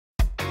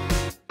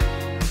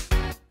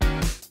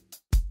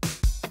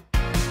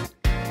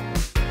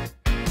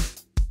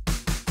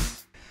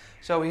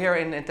So we're here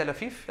in Tel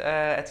Aviv,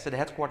 at the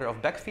headquarters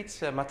of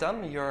Backfeed.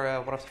 Matan,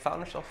 you're one of the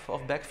founders of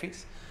Backfeed.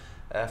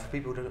 For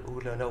people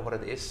who don't know what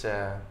it is,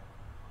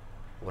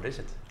 what is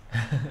it?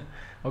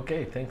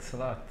 Okay, thanks a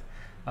lot.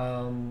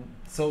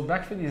 So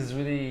Backfeed is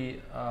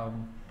really,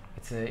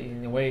 it's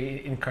in a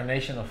way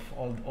incarnation of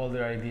all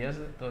the ideas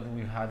that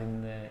we've had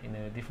in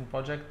a different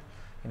project,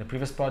 in the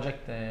previous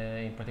project,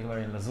 in particular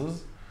in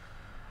Lazuz.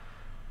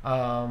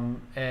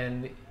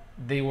 And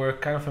they were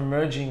kind of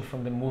emerging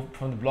from the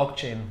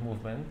blockchain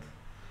movement,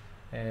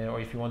 or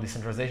if you want,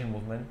 decentralization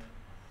movement.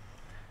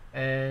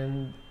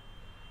 And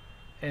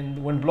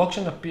when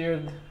blockchain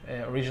appeared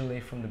originally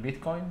from the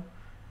Bitcoin,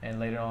 and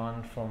later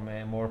on from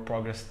a more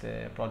progressed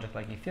project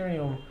like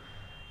Ethereum,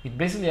 it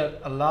basically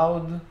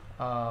allowed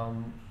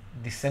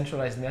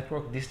decentralized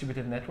network,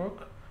 distributed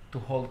network, to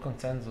hold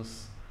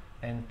consensus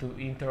and to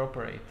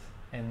interoperate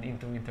and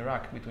to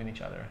interact between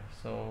each other.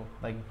 So,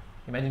 like,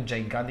 imagine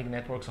gigantic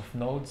networks of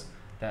nodes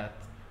that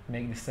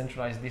make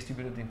decentralized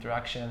distributed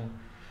interaction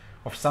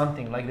of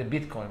something like the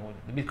Bitcoin.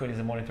 The Bitcoin is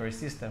a monetary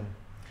system.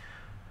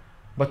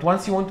 But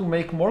once you want to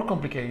make more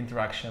complicated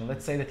interaction,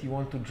 let's say that you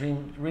want to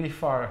dream really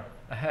far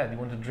ahead, you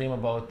want to dream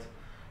about,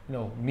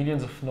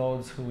 millions of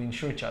nodes who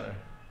insure each other,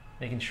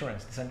 make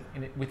insurance,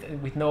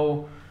 with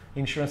no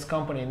insurance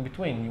company in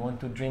between. You want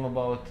to dream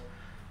about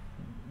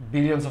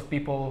billions of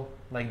people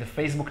like the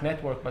Facebook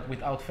network, but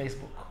without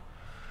Facebook.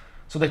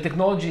 So the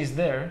technology is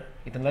there,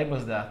 it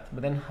enables that,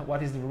 but then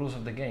what is the rules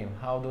of the game?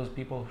 How those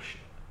people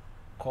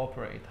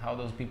cooperate, how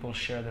those people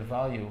share the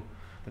value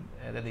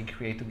that they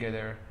create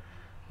together,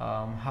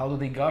 how do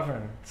they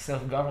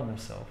self-govern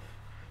themselves?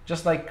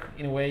 Just like,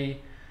 in a way,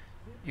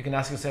 you can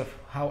ask yourself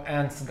how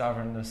ants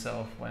govern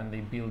themselves when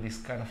they build these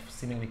kind of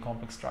seemingly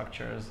complex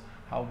structures,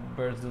 how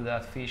birds do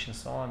that, fish, and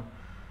so on.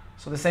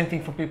 So the same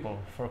thing for people,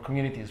 for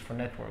communities, for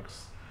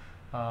networks.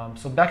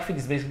 So Backfeed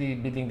is basically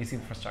building this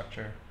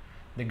infrastructure,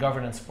 the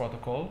governance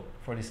protocol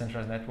for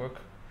decentralized network,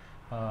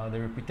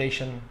 the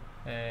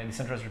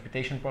decentralized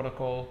reputation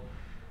protocol,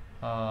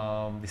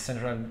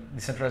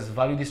 decentralized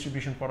value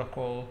distribution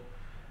protocol,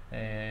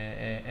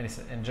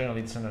 and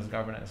generally decentralized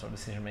governance or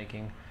decision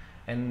making,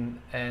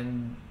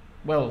 and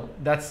well,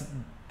 that's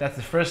the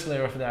first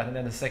layer of that, and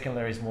then the second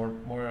layer is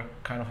more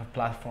kind of a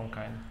platform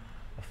kind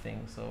of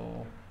thing.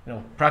 So,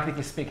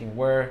 practically speaking,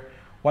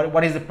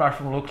 what does the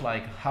platform look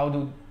like? How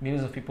do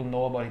millions of people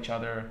know about each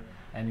other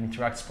and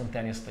interact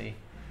spontaneously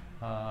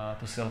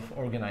to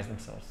self-organize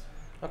themselves?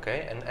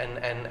 Okay, and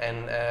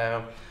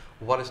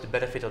what is the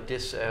benefit of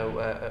this?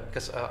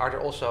 Because are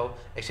there also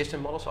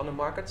existing models on the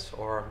market,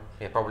 or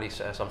probably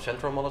some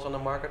central models on the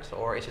market,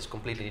 or is this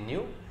completely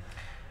new?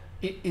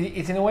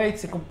 It's in a way,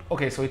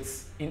 okay. So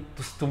it's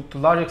to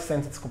large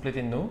extent it's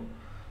completely new,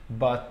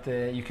 but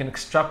you can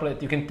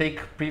extrapolate. You can take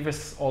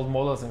previous old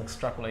models and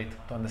extrapolate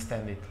to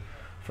understand it.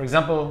 For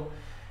example,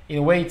 in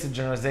a way, it's a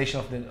generalization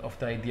of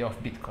the idea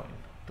of Bitcoin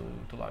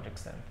to large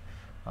extent.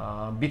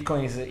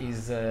 Bitcoin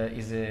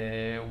is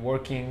a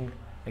working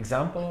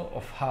example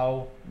of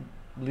how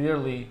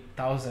literally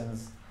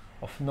thousands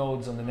of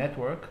nodes on the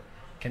network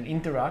can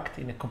interact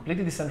in a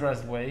completely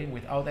decentralized way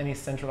without any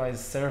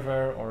centralized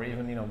server or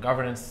even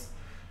governance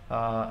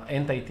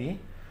entity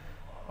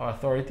or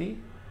authority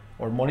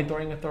or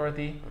monitoring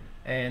authority,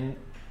 and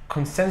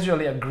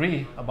consensually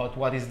agree about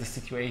what is the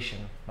situation,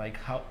 like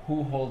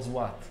who holds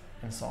what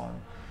and so on.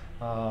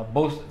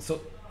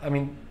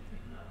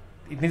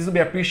 It needs to be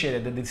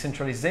appreciated that the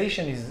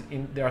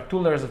decentralization there are two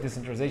layers of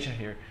decentralization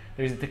here.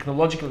 There is a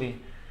technologically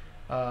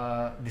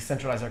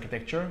decentralized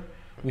architecture,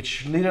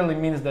 which literally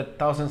means that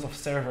thousands of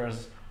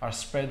servers are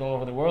spread all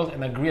over the world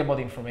and agree about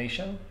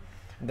information.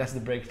 And that's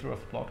the breakthrough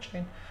of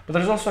blockchain. But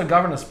there's also a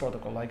governance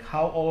protocol, like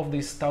how all of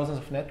these thousands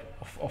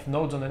of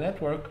nodes on the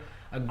network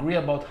agree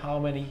about how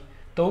many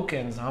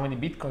tokens, how many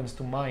bitcoins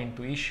to mine,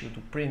 to issue,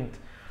 to print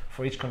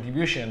for each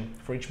contribution,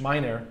 for each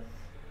miner.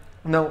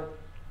 Now,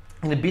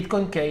 in the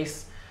Bitcoin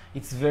case,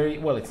 it's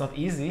it's not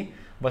easy,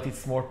 but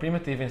it's more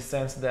primitive in the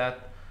sense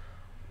that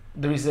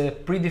there is a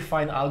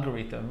predefined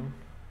algorithm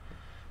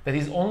that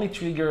is only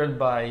triggered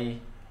by,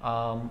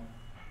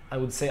 I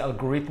would say,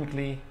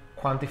 algorithmically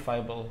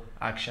quantifiable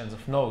actions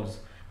of nodes.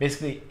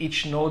 Basically,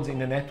 each node in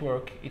the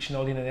network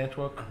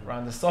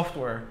runs the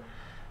software,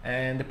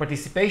 and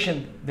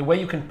the way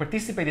you can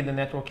participate in the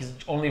network is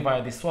only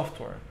via this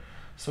software.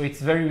 So it's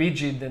very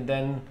rigid, and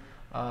then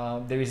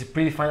there is a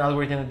predefined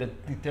algorithm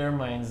that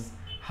determines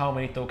how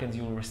many tokens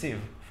you will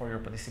receive for your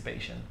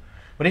participation.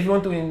 But if you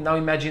want to now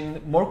imagine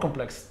more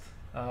complex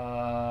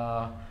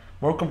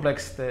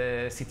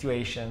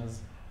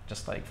situations,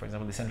 just like, for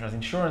example, decentralized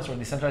insurance or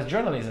decentralized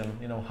journalism,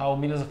 how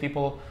millions of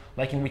people,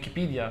 like in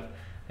Wikipedia,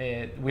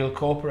 will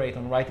cooperate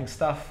on writing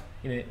stuff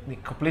in a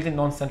completely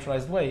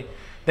non-centralized way,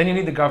 then you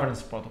need the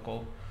governance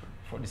protocol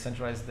for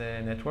decentralized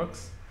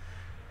networks.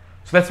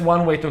 So that's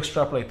one way to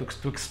extrapolate,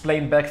 to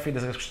explain Backfeed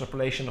as an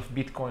extrapolation of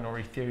Bitcoin or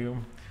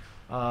Ethereum.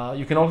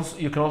 You can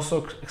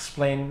also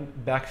explain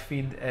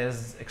Backfeed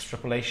as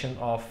extrapolation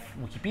of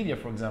Wikipedia,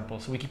 for example.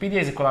 So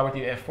Wikipedia is a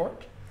collaborative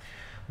effort,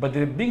 but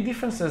the big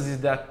differences is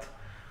that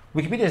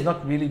Wikipedia is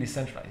not really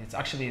decentralized. It's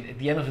actually, at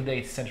the end of the day,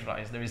 it's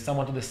centralized. There is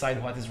someone to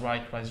decide what is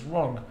right, what is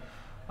wrong.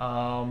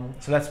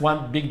 So that's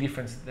one big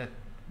difference, that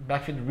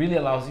Backfeed really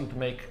allows you to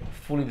make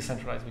fully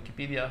decentralized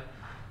Wikipedia.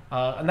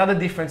 Another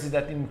difference is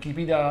that in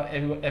Wikipedia,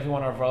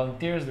 everyone are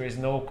volunteers. There is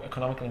no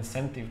economical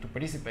incentive to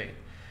participate.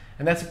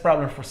 And that's a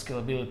problem for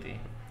scalability.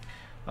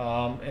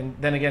 And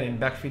then again, in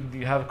Backfeed,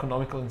 you have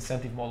economical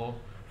incentive model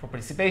for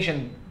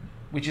participation,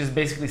 which is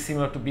basically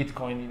similar to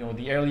Bitcoin. You know,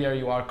 the earlier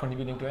you are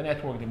contributing to a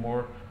network, the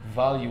more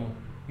value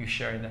you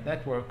share in that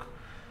network.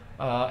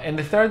 And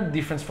the third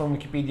difference from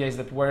Wikipedia is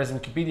that whereas in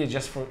Wikipedia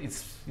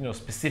it's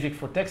specific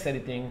for text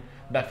editing,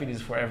 Backfeed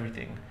is for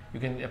everything. You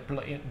can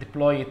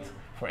deploy it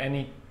for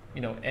any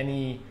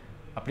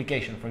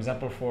application. For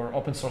example, for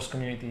open source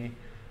community,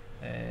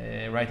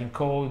 writing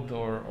code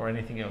or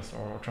anything else,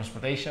 or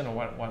transportation or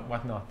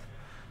whatnot.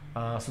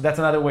 So that's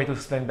another way to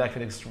explain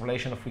Backfeed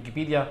extrapolation of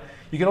Wikipedia.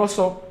 You can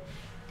also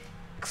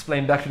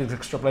explain Backfeed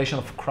extrapolation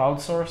of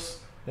crowdsource,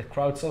 the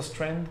crowdsource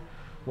trend,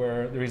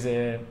 where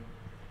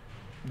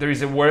there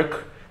is a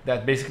work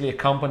that basically a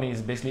company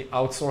is basically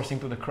outsourcing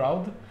to the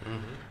crowd.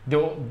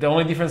 Mm-hmm. The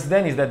only difference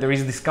then is that there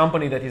is this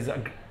company that is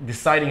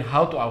deciding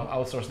how to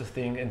outsource the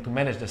thing and to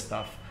manage the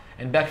stuff.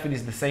 And Backfeed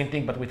is the same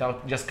thing, but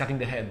without just cutting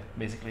the head,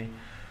 basically.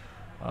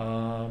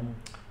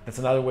 That's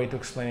another way to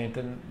explain it.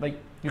 And like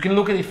you can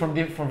look at it from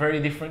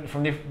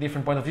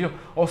different point of view.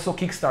 Also,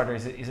 Kickstarter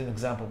is an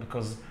example,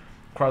 because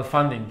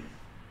crowdfunding.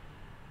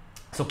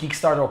 So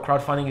Kickstarter or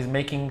crowdfunding is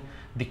making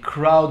the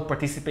crowd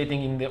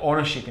participating in the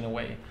ownership, in a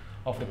way,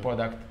 of the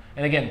product.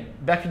 And again,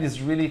 Backfeed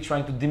is really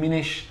trying to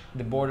diminish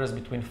the borders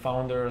between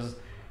founders,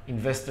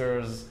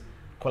 investors,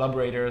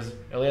 collaborators,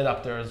 early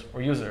adopters,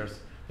 or users.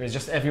 There's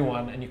just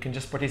everyone, and you can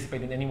just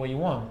participate in any way you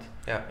want,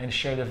 and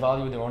share the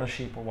value, the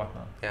ownership, or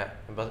whatnot. Yeah,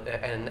 but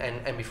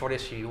and before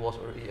this, you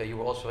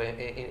were also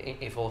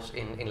involved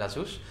in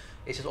Lazuz.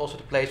 Is it also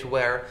the place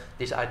where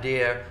this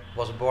idea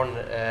was born?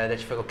 That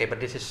you thought, okay, but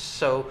this is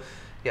so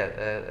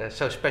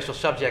special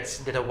subjects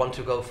that I want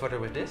to go further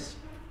with this.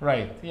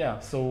 Right. Yeah.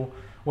 So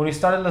when we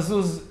started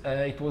Lazuz,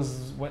 it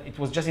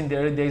was just in the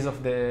early days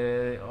of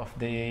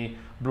the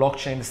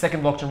blockchain, the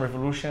second blockchain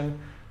revolution,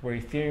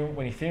 when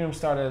Ethereum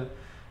started.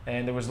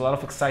 And there was a lot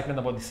of excitement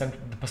about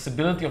the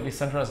possibility of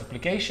decentralized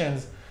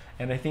applications.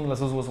 And I think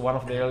Lazuz was one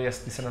of the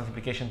earliest decentralized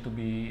applications to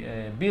be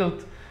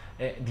built.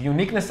 The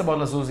uniqueness about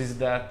Lazuz is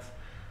that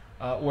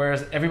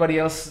whereas everybody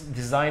else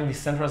designed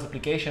decentralized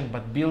application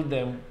but build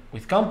them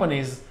with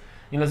companies,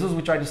 in Lazuz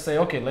we try to say,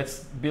 okay, let's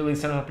build a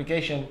decentralized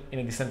application in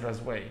a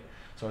decentralized way.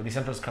 So a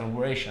decentralized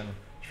collaboration,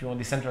 if you want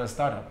decentralized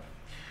startup.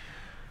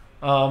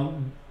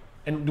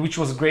 And which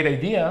was a great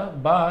idea,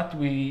 but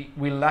we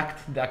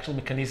lacked the actual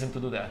mechanism to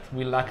do that.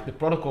 We lacked the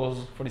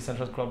protocols for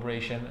decentralized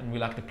collaboration, and we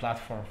lacked the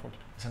platform for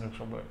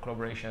decentralized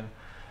collaboration.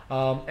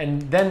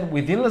 And then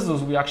within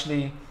Lazuz, we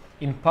actually,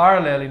 in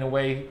parallel, in a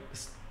way,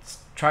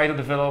 try to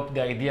develop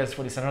the ideas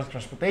for decentralized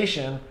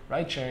transportation,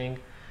 ride sharing,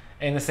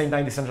 and at the same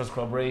time, decentralized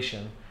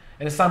collaboration.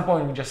 And at some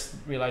point, we just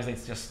realized that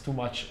it's just too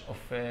much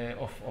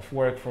of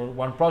work for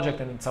one project,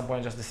 and at some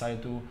point, I just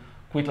decided to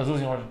quit Lazuz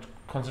in order to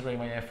concentrate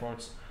my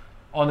efforts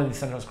on the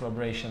decentralized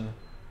collaboration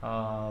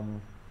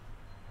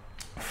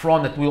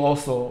front that will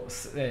also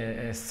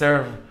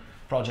serve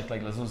projects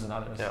like Lazuz and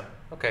others. Yeah.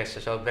 Okay.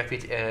 So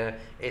Backfeed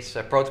is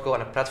a protocol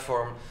and a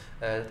platform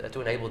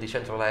to enable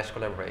decentralized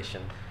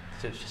collaboration.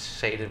 To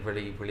say it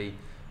really.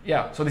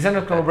 Yeah. So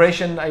decentralized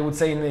collaboration, I would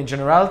say in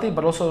generality,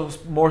 but also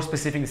more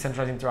specific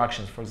decentralized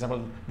interactions. For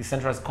example,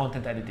 decentralized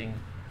content editing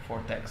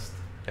for text.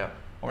 Yeah.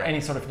 Or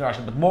any sort of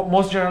interaction, but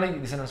most generally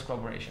decentralized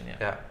collaboration.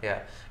 Yeah.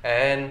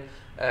 And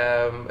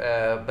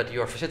but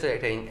you are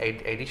facilitating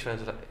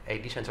a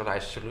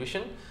decentralized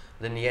solution.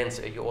 Then in the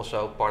end, you're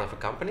also part of a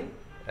company.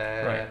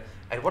 Right.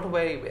 And what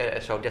way?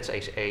 So that's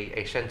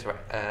a central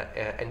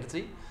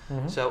entity.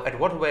 Mm-hmm. So at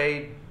what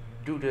way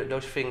do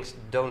those things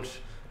don't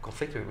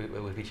conflict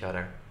with each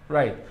other?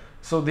 Right.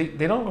 So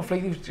they don't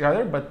conflict with each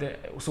other, but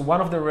so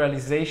one of the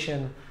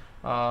realization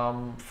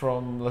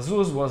from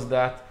Lazuz was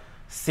that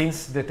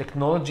since the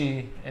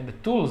technology and the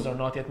tools are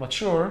not yet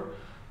mature,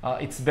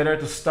 it's better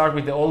to start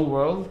with the old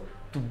world,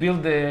 to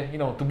build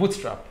to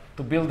bootstrap,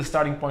 to build the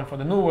starting point for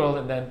the new world,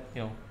 and then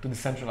to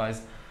decentralize.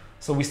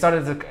 So we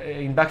started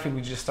in Backfeed.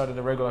 We just started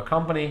a regular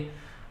company,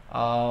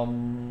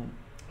 and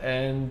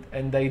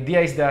the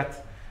idea is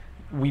that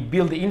we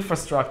build the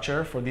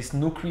infrastructure for this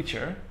new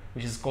creature,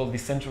 which is called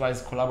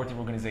decentralized collaborative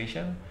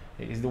organization.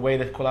 It is the way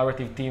that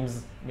collaborative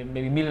teams,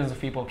 maybe millions of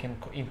people, can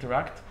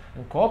interact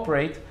and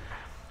cooperate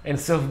and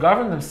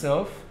self-govern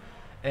themselves.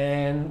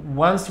 And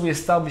once we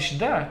establish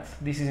that,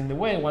 this is in the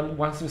way,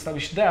 once we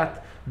establish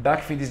that,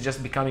 Backfeed is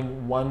just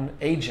becoming one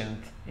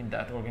agent in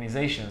that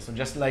organization. So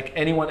just like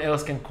anyone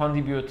else can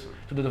contribute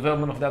to the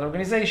development of that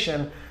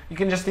organization, you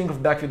can just think of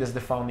Backfeed as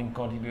the founding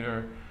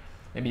contributor.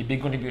 Maybe a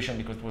big contribution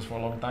because it was for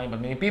a long time,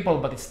 but many people,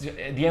 but it's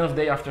at the end of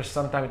the day, after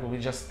some time, it will be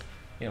just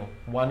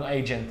one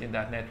agent in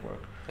that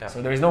network. Yeah.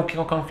 So there is no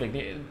conflict.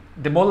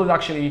 The model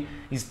actually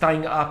is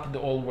tying up the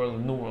old world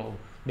and new world.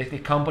 Basically,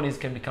 companies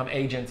can become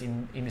agents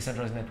in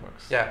decentralized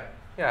networks. Yeah,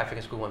 Yeah, I think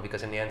it's a good one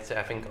because in the end,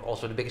 I think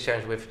also the biggest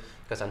challenge with,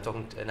 because I'm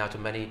talking now to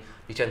many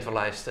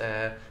decentralized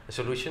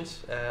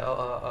solutions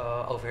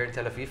over here in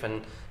Tel Aviv,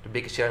 and the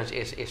biggest challenge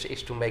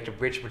is to make the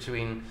bridge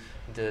between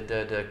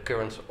the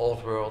current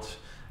old world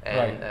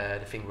and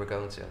the thing we're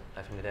going to.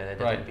 I think that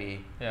would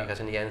be, because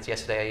in the end,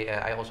 yesterday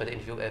I also had an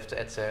interview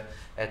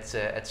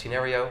at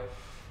Scenario,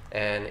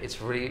 and it's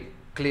really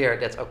clear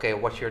that okay,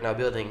 what you're now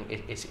building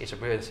is a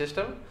brilliant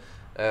system.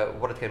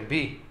 What it can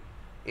be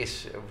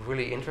is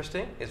really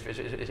interesting.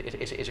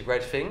 It's a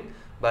great thing,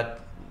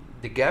 but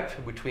the gap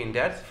between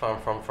that from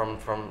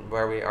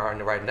where we are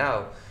right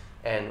now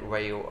and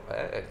where you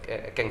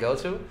can go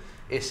to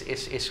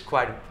is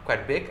quite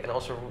big and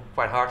also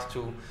quite hard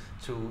to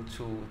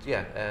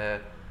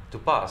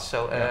pass.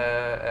 So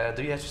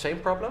do you have the same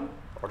problem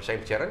or the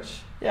same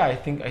challenge? Yeah, I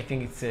think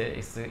it's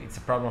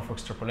a problem of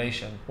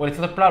extrapolation. Well, it's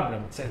not a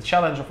problem; it's a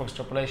challenge of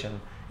extrapolation.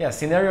 Yeah,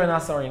 Scenario and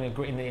us are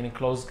in a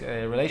close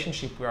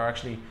relationship. We are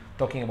actually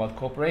talking about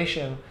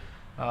cooperation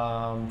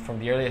from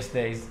the earliest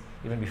days,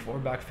 even before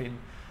Backfeed.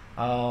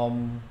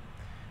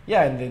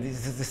 Yeah, and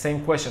this is the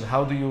same question: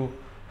 how do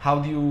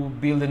you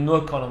build a new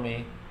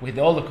economy with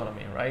the old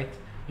economy, right?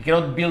 You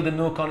cannot build a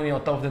new economy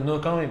on top of the new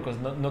economy because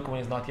new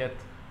economy is not yet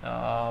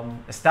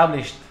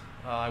established.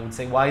 I would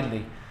say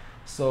widely.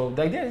 So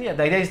the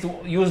idea is to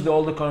use the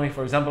old economy.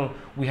 For example,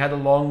 we had a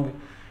long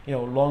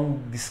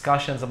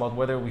discussions about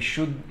whether we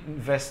should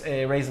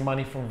raise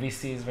money from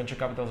VCs, venture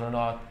capitals, or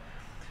not.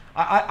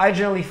 I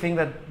generally think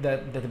that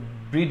the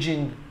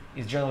bridging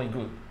is generally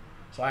good.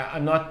 So I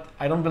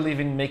don't believe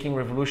in making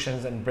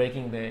revolutions and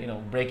breaking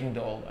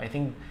the old. I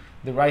think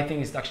the right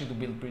thing is actually to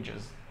build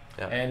bridges.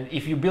 Yeah. And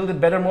if you build a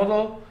better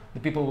model,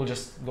 the people will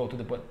just go to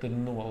the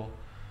new model.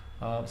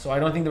 So I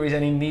don't think there is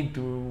any need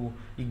to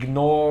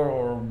ignore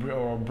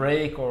or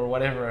break or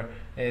whatever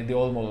the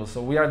old model.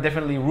 So we are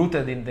definitely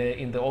rooted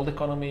in the old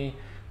economy.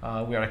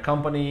 We are a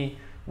company.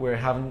 We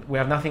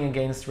have nothing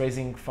against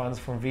raising funds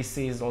from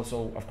VCs.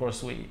 Also, of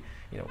course, we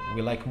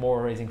like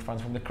more raising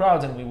funds from the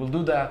crowds, and we will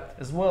do that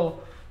as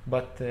well.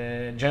 But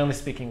generally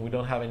speaking, we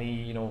don't have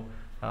any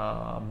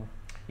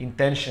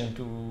intention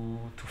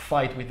to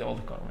fight with the old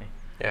economy.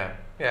 Yeah,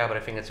 but I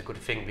think that's a good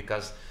thing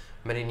because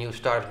many new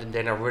startups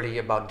then are really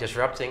about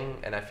disrupting,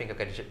 and I think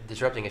okay,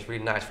 disrupting is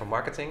really nice for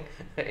marketing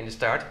in the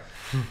start,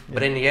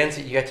 but in the end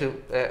you have to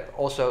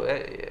also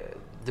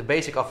the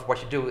basic of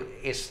what you do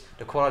is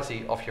the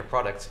quality of your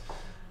product,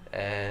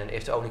 and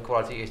if the only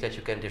quality is that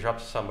you can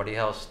disrupt somebody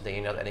else, then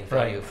you're not adding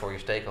value for your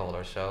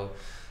stakeholders.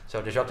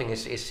 So disrupting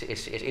is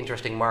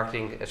interesting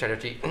marketing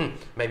strategy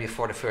maybe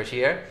for the first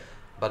year,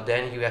 but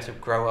then you have to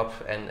grow up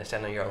and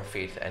stand on your own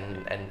feet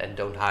and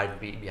don't hide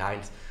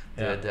behind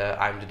the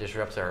I'm the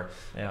disruptor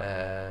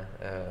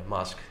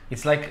mask.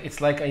 It's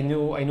like I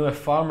knew a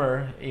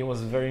farmer. He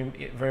was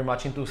very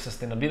much into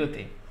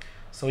sustainability,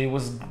 so he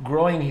was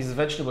growing his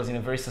vegetables in a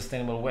very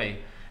sustainable way.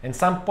 And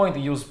some point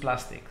he used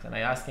plastic, and I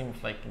asked him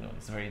if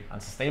it's very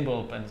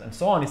unsustainable and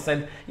so on. He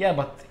said, yeah,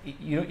 but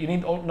you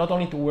need not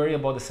only to worry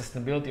about the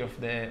sustainability of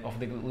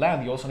the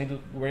land, you also need to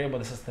worry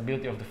about the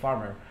sustainability of the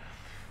farmer.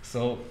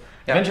 So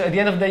eventually, at the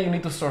end of the day, you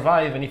need to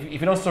survive, and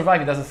if you don't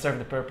survive, it doesn't serve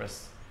the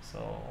purpose.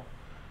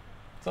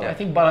 So I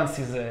think balance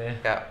is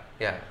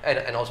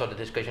and also the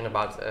discussion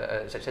about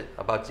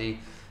the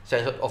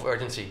sense of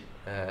urgency.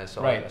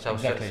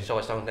 Exactly. So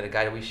as the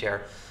guy that we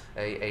share,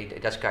 a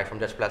Dutch guy from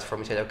Dutch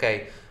platform, he said,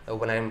 okay,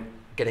 when I'm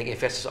getting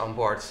investors on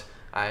board,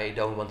 I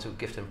don't want to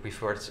give them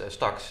preferred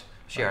stocks,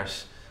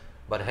 shares.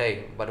 But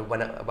hey, but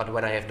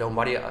when I have no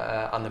money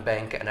on the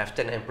bank and I have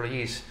 10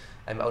 employees,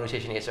 and my only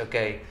decision is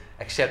okay,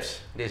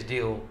 accept this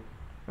deal,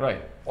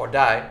 or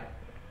die.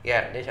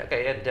 Yeah,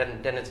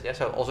 then it's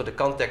so also the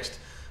context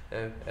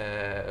of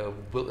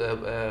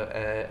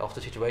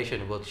the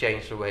situation will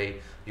change the way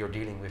you're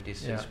dealing with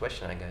this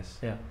question, I guess.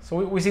 Yeah. So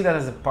we see that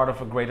as a part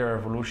of a greater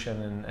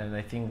evolution, and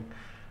I think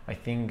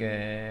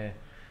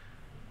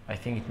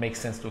it makes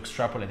sense to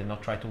extrapolate and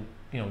not try to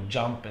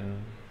jump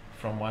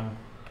from one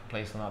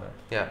place to another.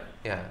 Yeah.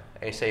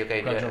 And you say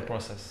okay, gradual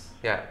process.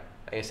 Yeah.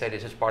 And you say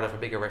this is part of a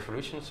bigger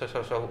revolution.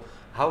 So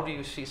how do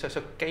you see? So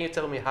can you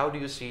tell me how do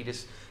you see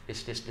this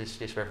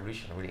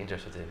revolution? I'm really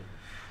interested in.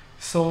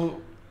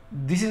 So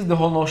this is the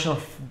whole notion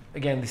of,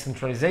 again,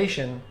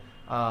 decentralization.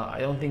 I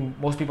don't think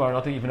most people are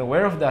not even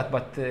aware of that,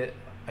 but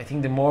I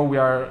think the more we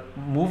are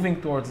moving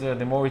towards there,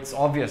 the more it's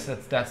obvious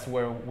that that's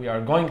where we are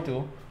going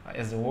to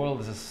as a world,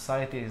 as a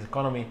society, as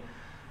economy.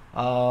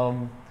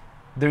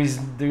 There is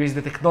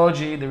the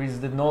technology, there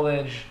is the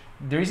knowledge,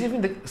 there is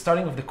even the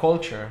starting of the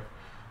culture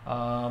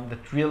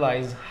that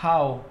realize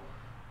how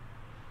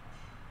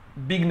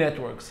big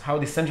networks, how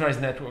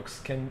decentralized networks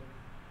can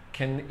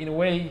in a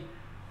way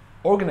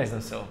organize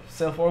themselves,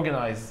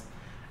 self-organize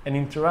and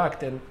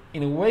interact, and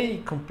in a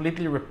way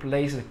completely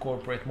replace the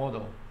corporate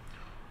model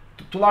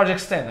to a large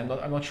extent.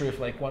 I'm not sure if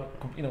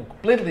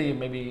completely,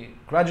 maybe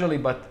gradually,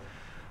 but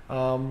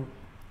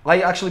I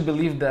actually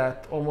believe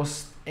that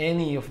almost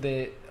any of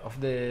the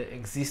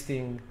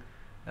existing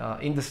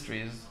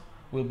industries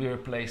will be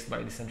replaced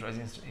by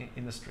decentralized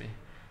industry.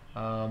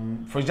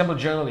 For example,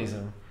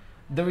 journalism.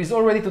 there is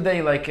already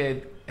today like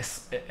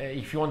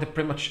if you want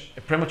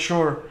a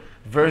premature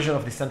version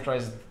of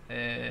decentralized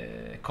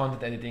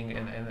content editing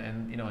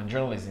and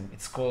journalism.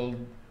 It's called,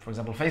 for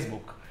example,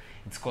 Facebook.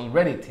 It's called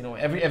Reddit.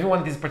 Everyone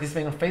that is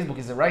participating on Facebook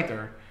is a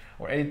writer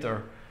or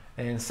editor,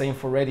 and same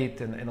for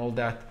Reddit and all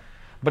that.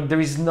 But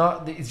there is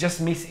not. It's just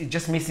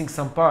missing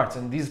some parts,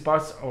 and these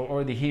parts are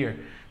already here.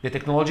 The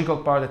technological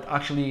part that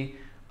actually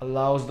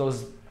allows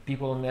those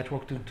people on the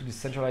network to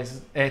decentralize,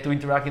 to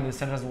interact in a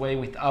decentralized way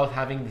without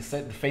having the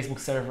Facebook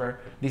server.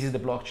 This is the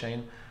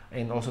blockchain,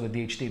 and also the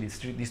DHT,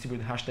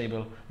 distributed hash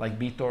table, like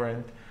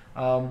BitTorrent.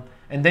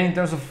 And then in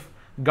terms of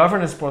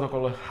governance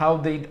protocol, how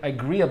they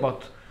agree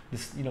about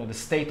this, the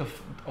state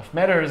of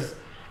matters.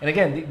 And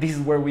again, this is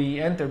where we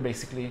enter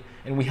basically,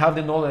 and we have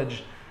the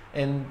knowledge.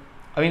 And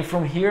I mean,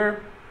 from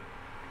here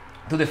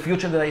to the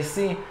future that I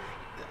see,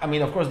 I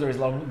mean, of course, there is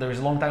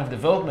a long time of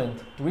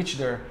development to reach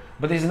there,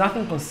 but there's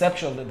nothing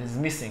conceptual that is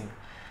missing.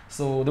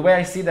 So the way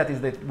I see that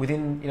is that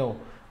within,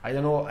 I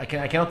don't know, I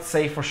cannot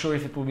say for sure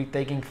if it will be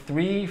taking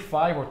 3,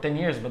 5, or 10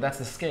 years, but that's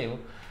the scale.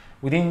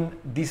 Within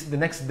the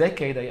next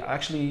decade, I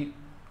actually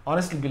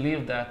honestly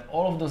believe that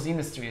all of those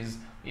industries,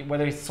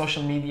 whether it's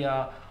social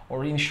media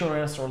or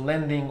insurance or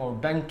lending or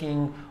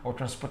banking or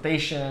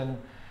transportation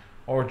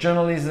or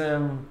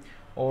journalism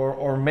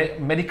or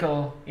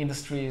medical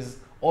industries,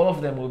 all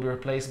of them will be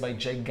replaced by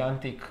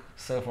gigantic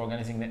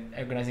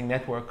self-organizing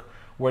network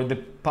where the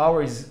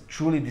power is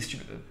truly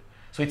distributed.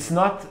 So it's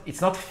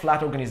not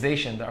flat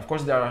organization. Of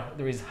course,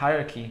 there is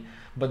hierarchy,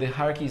 but the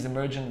hierarchy is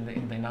emergent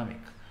and dynamic.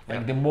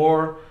 Like the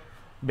more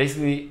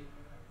basically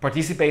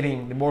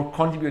participating, the more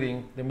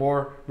contributing, the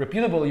more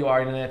reputable you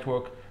are in a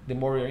network, the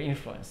more your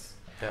influence.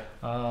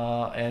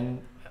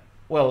 And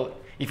well,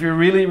 if you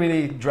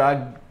really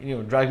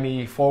drag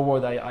me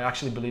forward, I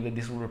actually believe that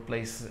this will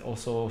replace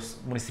also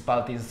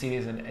municipalities,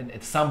 cities, and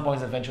at some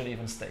points eventually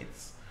even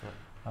states.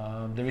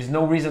 There is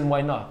no reason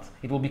why not.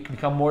 It will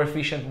become more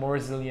efficient, more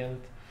resilient,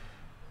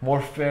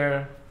 more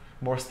fair,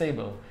 more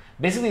stable.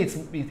 Basically,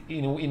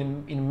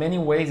 in many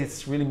ways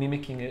it's really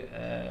mimicking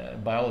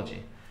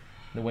biology,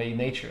 the way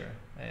nature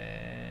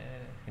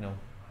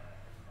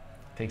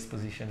takes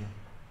position.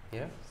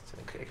 Yeah,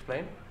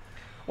 explain.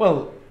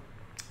 Well,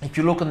 if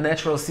you look at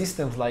natural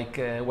systems, like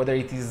whether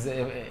it is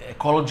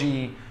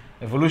ecology,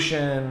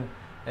 evolution,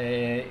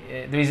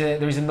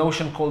 there is a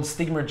notion called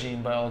stigmergy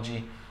in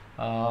biology,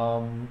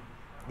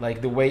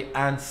 like the way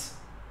ants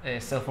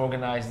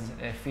self-organize,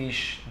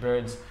 fish,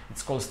 birds.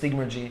 It's called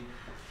stigmergy,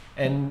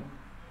 and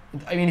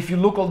I mean, if you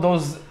look at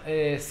those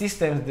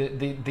systems,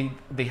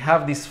 they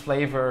have this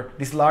flavor.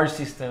 These large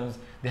systems,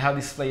 they have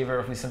this flavor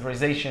of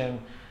decentralization,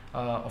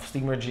 of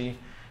stigmergy.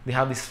 They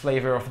have this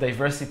flavor of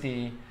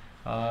diversity,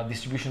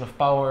 distribution of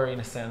power in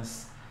a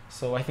sense.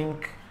 So I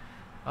think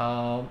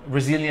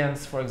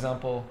resilience, for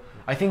example.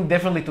 I think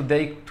definitely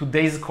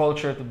today's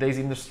culture, today's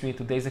industry,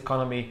 today's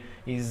economy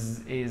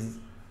is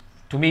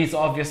to me it's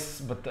obvious,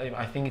 but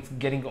I think it's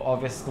getting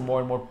obvious to more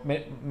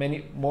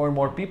and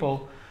more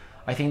people.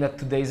 I think that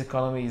today's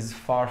economy is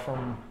far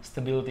from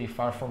stability,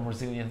 far from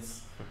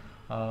resilience.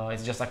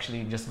 It's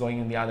just going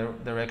in the other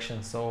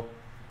direction. So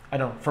I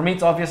don't know. For me,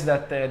 it's obvious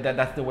that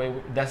that's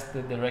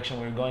the direction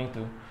we're going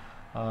to.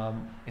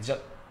 It's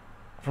just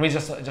for me,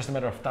 it's just a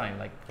matter of time,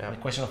 like the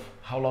question of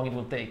how long it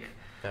will take.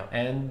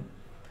 And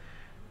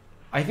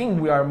I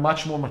think we are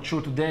much more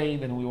mature today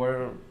than we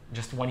were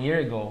just 1 year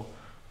ago.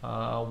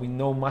 We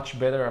know much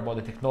better about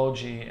the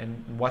technology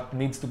and what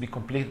needs to be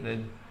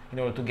completed in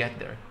order to get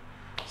there.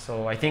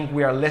 So I think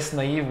we are less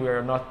naive. We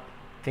are not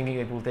thinking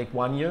it will take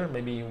 1 year.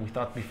 Maybe we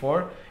thought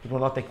before it will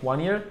not take 1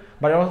 year,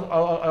 but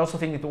I also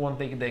think it won't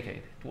take a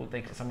decade. It will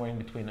take somewhere in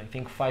between. I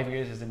think 5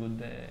 years is a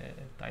good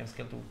time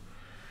scale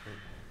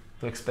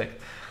to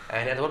expect.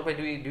 And in what way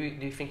do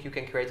you think you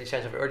can create a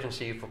sense of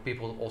urgency for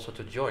people also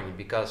to join?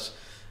 Because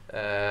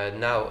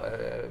now,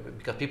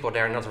 because people, they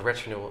are not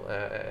rational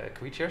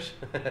creatures.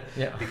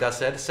 Because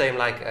the same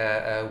like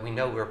we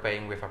know we're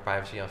paying with our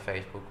privacy on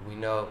Facebook. We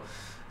know,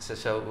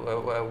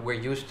 so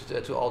we're used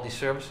to all these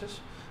services,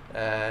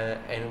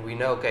 and we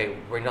know, okay,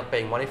 we're not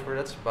paying money for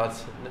it, but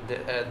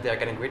they're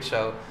getting rich,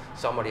 so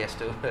somebody has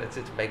to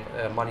make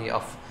money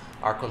off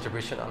our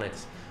contribution on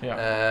it.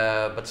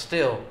 But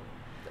still,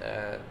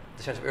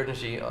 the sense of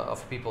urgency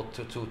of people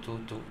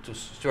to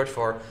search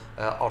for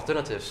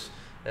alternatives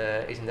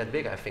isn't that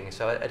big, I think.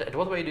 So at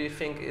what way do you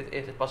think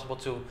is it possible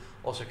to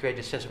also create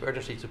a sense of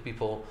urgency to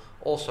people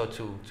also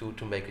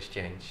to make this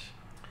change?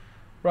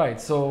 Right,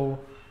 so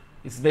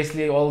it's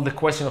basically all the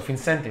question of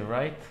incentive,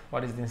 right?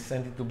 What is the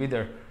incentive to be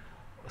there?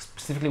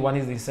 Specifically, one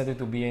is the incentive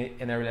to be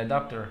an early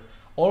adopter.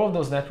 All of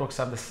those networks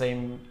have the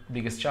same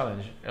biggest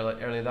challenge,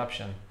 early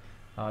adoption.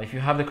 If you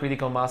have the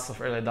critical mass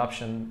of early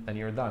adoption, then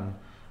you're done.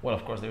 Well,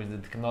 of course, there is the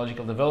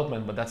technological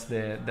development, but that's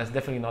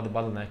definitely not the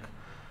bottleneck.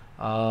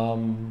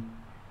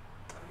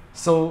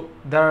 So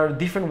there are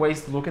different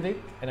ways to look at it,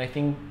 and I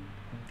think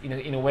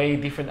in a way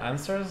different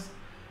answers,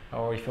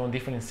 or if you want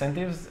different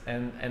incentives,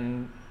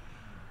 and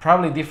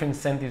probably different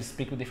incentives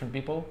speak to different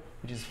people,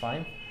 which is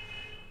fine.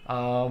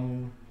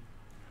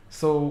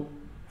 So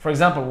for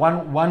example,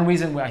 one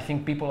reason why I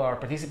think people are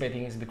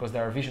participating is because they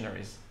are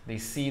visionaries. They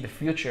see the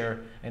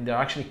future and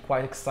they're actually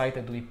quite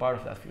excited to be part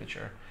of that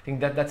future. I think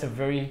that that's a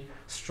very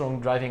strong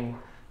driving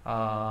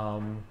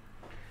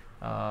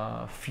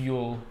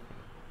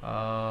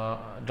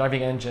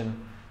driving engine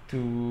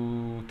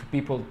to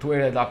people, to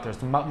early adopters,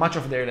 to much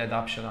of the early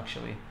adoption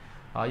actually.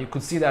 You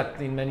could see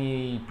that in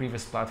many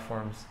previous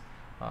platforms.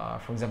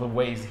 For example,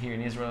 Waze here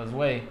in Israel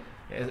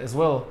as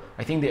well.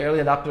 I think the early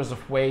adopters of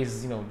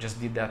Waze, just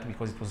did that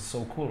because it was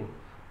so cool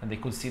and they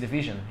could see the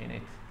vision in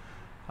it.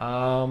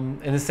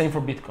 And the same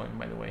for Bitcoin,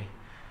 by the way.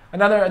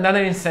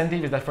 Another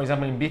incentive is that, for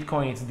example, in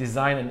Bitcoin, it's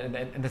designed,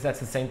 and that's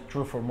the same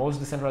true for most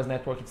decentralized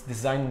network. It's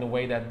designed in a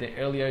way that the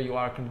earlier you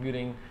are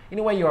contributing, in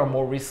a way you are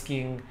more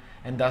risking,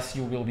 and thus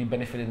you will be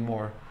benefited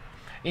more.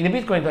 In the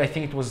Bitcoin, I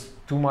think it was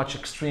too much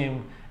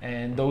extreme,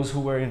 and those who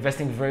were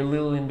investing very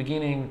little in the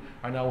beginning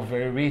are now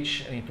very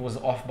rich, and it was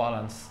off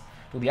balance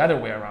to the other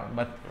way around.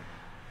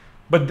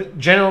 But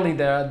generally,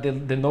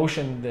 the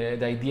notion,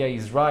 the idea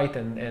is right,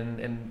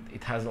 and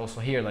it has also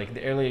here, like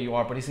the earlier you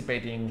are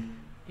participating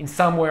in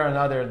some way or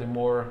another, the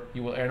more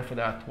you will earn for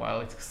that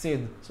while it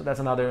succeeds. So that's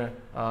another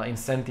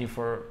incentive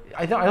for.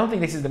 I don't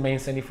think this is the main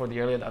incentive for the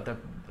early adopter.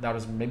 That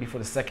was maybe for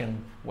the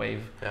second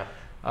wave. Yeah.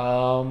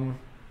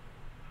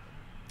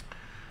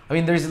 I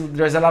mean,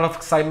 there's a lot of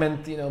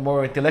excitement,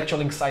 more intellectual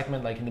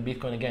excitement, like in the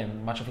Bitcoin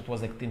again. Much of it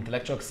was like the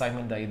intellectual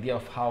excitement, the idea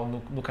of how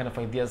new kind of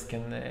ideas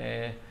can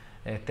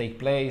take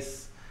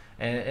place,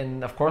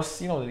 and of course,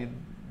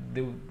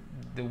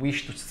 the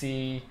wish to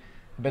see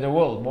a better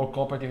world, more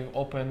cooperative,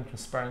 open,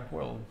 transparent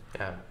world.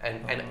 Yeah,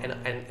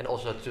 and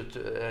also to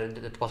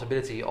the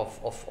possibility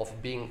of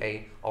being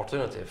a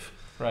alternative.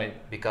 Right.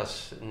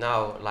 Because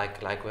now, like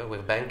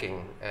with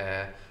banking,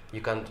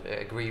 you can't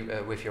agree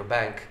with your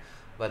bank.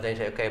 But they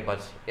say, okay,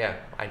 but yeah,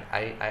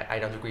 I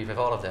don't agree with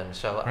all of them,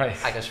 so right.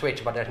 I can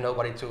switch, but there's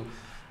nobody to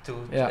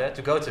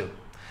go to.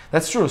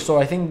 That's true. So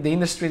I think the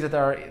industries that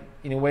are,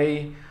 in a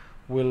way,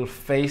 will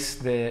face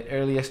the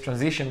earliest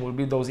transition will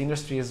be those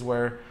industries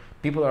where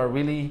people are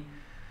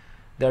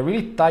they're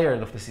really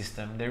tired of the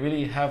system. They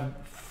really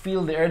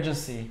feel the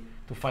urgency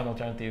to find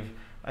alternative.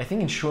 I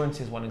think insurance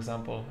is one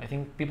example. I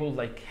think people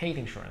hate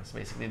insurance,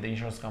 basically, the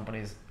insurance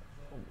companies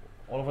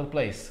all over the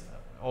place,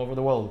 all over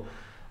the world.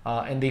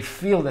 And they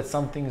feel that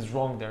something is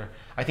wrong there.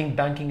 I think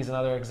banking is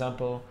another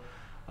example.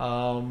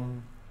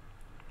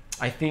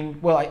 I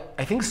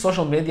think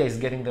social media is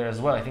getting there as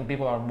well. I think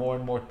people are more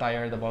and more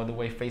tired about the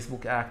way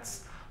Facebook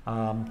acts.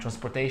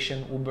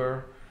 Transportation,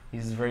 Uber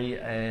is very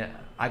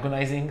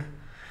agonizing.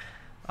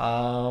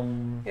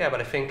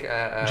 But I think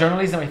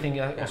journalism. I think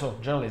also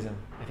journalism.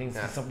 I think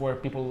it's somewhere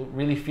people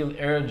really feel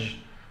urge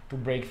to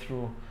break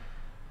through.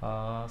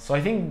 So I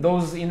think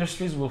those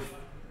industries will.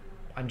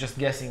 I'm just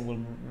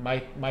guessing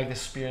might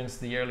experience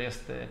the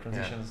earliest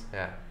transitions.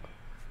 Yeah.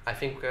 I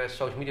think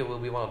social media will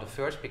be one of the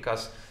first,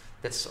 because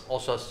that's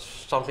also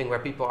something where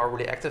people are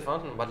really active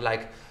on. But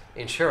like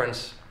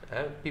insurance,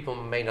 people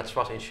may not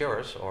trust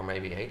insurers or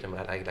maybe hate them,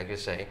 like you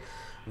say,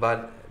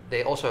 but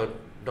they also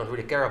don't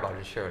really care about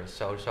insurance.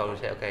 So they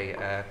say, okay,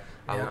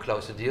 I will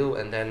close the deal,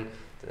 and then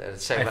the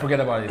same. Forget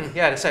about it.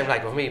 Yeah, the same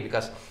like with me,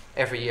 because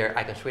every year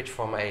I can switch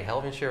from a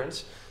health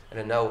insurance. And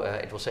I know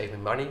it will save me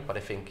money, but I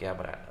think,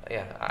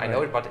 I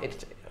know it, but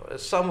it's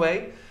some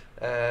way,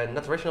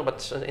 not rational,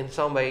 but in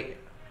some way,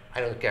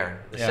 I don't care.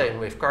 The same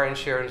with car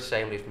insurance,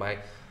 same with my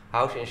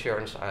house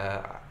insurance.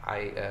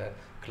 I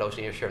closed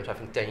the insurance, I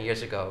think, 10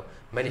 years ago.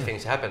 Many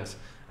things happened.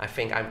 I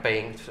think I'm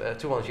paying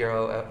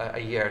 €200 a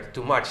year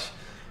too much,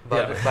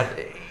 but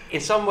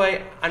in some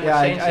way, I'm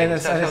not changing.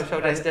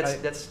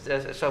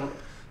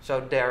 So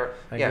there.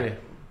 I agree.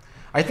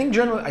 I think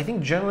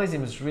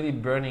journalism is really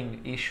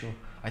burning issue.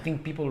 I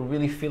think people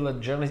really feel that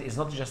journalism is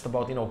not just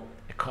about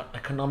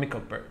economical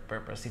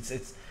purpose.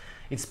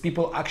 It's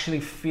people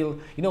actually feel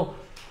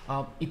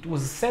it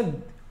was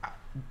said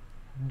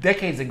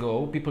decades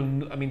ago.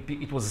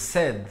 It was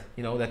said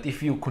that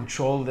if you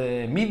control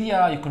the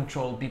media, you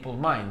control people's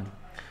mind.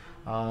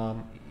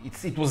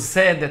 It was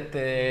said that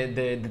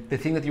the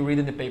thing that you read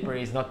in the paper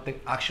is not the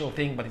actual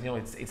thing, but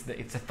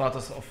it's a thought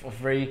of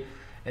very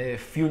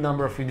few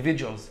number of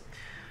individuals.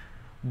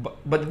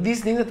 But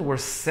these things that were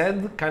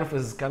said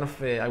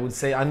I would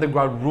say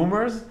underground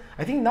rumors,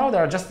 I think now they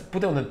are just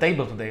put on the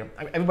table today.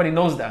 Everybody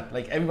knows that.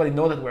 Like everybody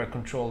knows that we're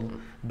controlled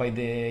by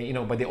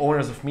the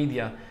owners of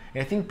media.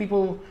 And I think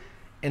people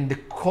and the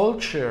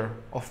culture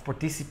of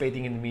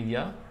participating in the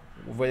media,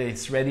 whether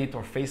it's Reddit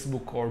or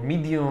Facebook or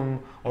Medium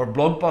or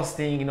blog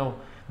posting,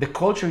 the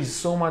culture is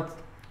so much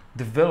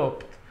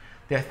developed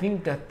that I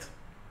think that,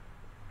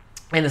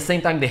 and at the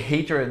same time the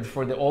hatred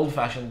for the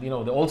old-fashioned,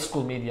 the old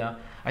school media,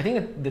 I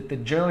think that the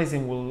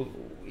journalism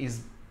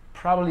is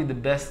probably the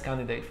best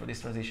candidate for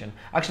this transition.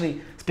 Actually,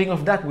 speaking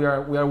of that, we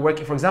are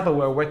working. For example,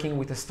 we are working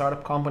with a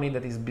startup company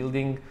that is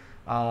building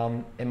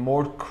a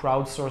more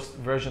crowdsourced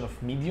version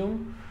of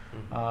Medium.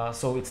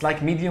 So it's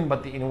like Medium,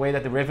 but in a way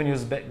that the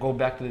revenues go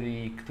back to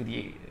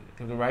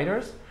the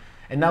writers.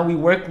 And now we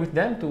work with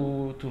them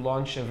to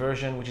launch a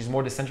version which is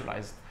more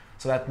decentralized,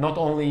 so that not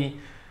only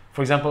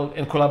for example,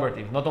 and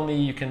collaborative. Not only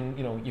you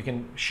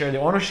can share the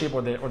ownership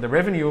or the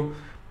revenue,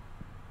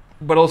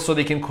 but also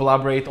they can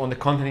collaborate on the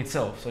content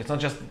itself. So it's not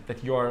just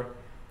that you're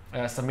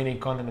submitting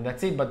content and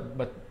that's it,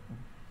 but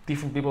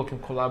different people can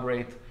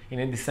collaborate in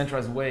a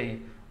decentralized way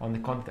on the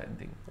content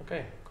thing.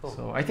 Okay, cool.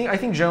 So I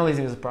think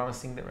journalism is a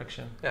promising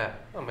direction. Yeah,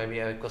 well,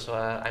 maybe because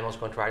I'm also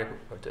going to write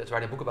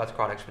a book about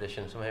crowd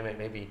expedition, so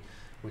maybe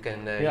we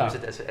can use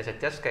it as a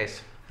test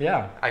case.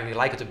 Yeah. I really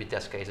like it to be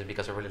test cases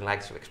because I really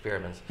like to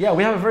experiment. Yeah,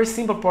 we have a very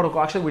simple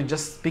protocol. Actually, we're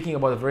just speaking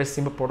about a very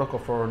simple protocol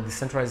for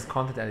decentralized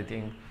content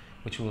editing,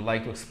 which we would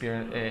like to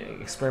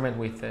experiment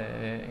with,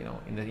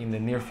 in the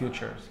near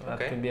future. So that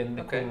can be a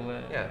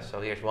cool. Yeah.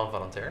 So here's one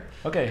volunteer.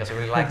 Okay. Because I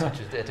really like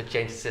to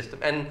change the system.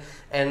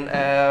 And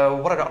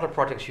what are the other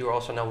projects you're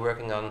also now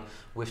working on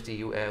with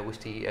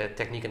the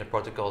technique and the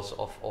protocols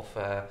of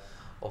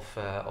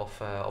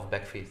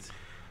Backfeed?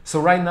 So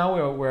right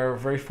now we're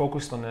very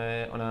focused on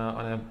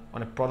a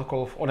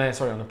protocol on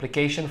an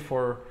application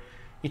for.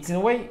 It's in a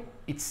way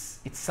it's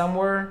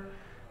somewhere.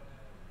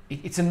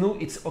 It's a new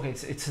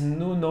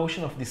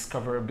notion of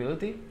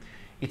discoverability.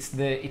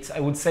 I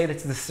would say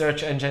that's the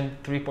search engine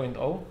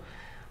 3.0,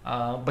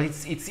 but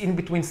it's in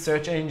between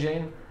search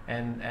engine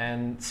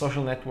and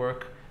social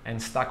network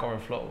and Stack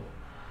Overflow.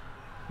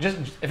 Just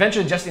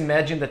imagine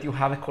that you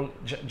have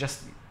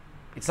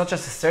it's not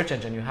just a search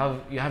engine. You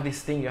have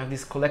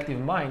this collective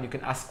mind. You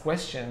can ask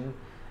questions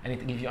and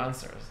it gives you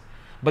answers.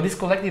 But this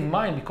collective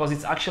mind, because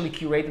it's actually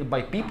curated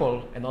by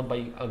people and not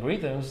by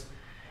algorithms,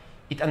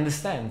 it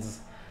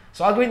understands.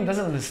 So algorithm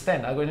doesn't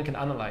understand. Algorithm can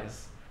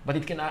analyze, but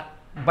it can,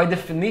 by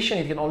definition,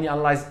 it can only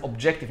analyze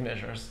objective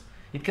measures.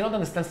 It cannot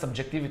understand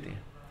subjectivity.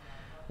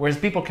 Whereas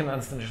people can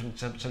understand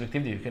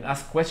subjectivity. You can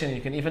ask questions.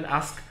 You can even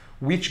ask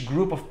which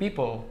group of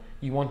people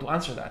you want to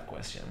answer that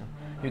question.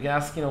 You can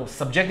ask,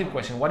 subjective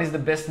question. What is the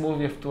best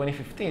movie of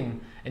 2015?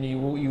 And you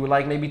would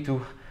like maybe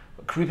to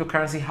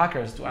cryptocurrency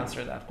hackers to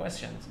answer that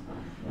question.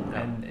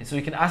 And so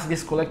you can ask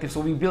this collective.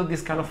 So we build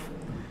this kind of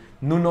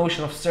new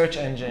notion of search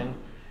engine,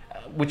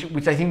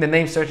 which I think the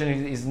name search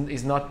engine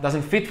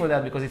doesn't fit for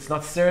that because it's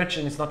not search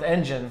and it's not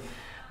engine,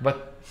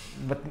 but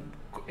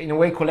in a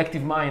way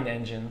collective mind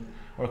engine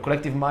or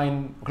collective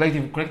brain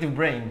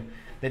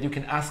that you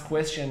can ask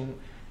question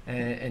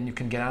and you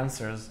can get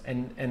answers,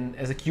 and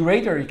as a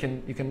curator you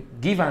can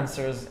give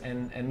answers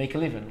and make a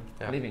living.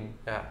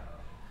 Yeah.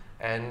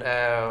 And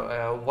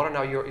what are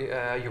now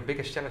your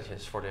biggest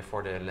challenges for the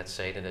let's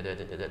say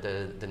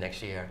the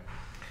next year?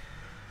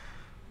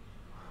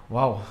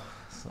 Wow.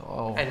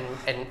 So, and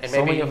so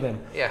maybe, many of them.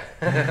 Yeah.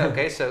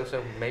 Okay. So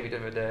maybe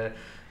the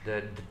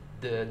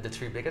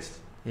three biggest.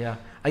 Yeah.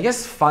 I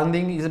guess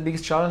funding is a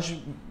biggest challenge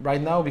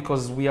right now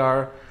because we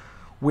are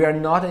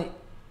not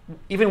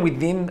even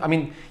within. I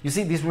mean, you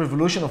see, this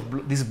revolution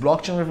this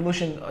blockchain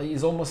revolution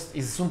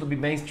is soon to be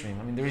mainstream.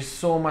 I mean, there is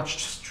so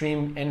much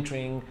stream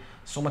entering,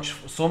 so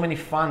many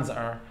funds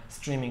are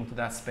streaming to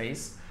that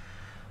space,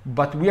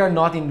 but we are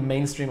not in the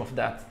mainstream of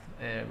that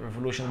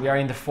revolution. We are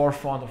in the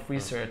forefront of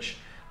research.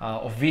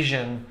 Of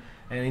vision,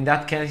 and in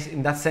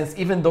that sense,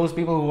 even those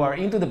people who are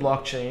into the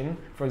blockchain,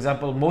 for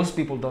example, most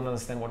people don't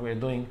understand what we're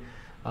doing,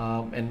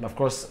 and of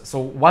course, so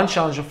one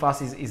challenge of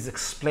us is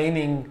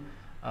explaining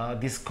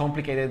this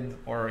complicated,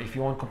 or if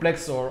you want,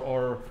 complex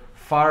or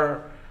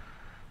far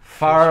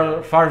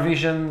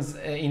visions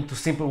into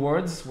simple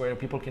words where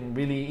people can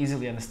really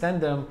easily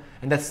understand them,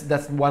 and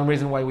that's one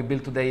reason why we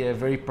built today a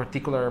very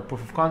particular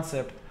proof of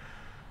concept.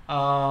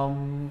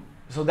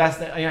 So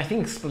that's I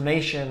think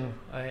explanation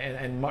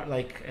and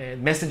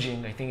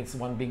messaging. I think it's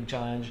one big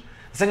challenge.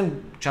 The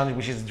second challenge,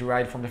 which is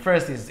derived from the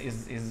first, is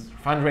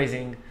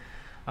fundraising,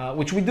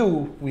 which we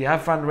do. We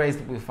have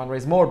fundraised. We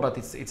fundraise more, but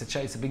it's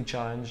a big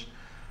challenge.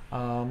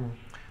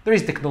 There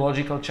is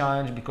technological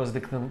challenge because the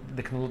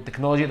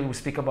technology that we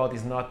speak about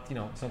is not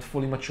it's not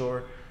fully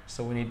mature.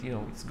 So we need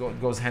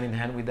it goes hand in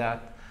hand with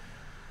that.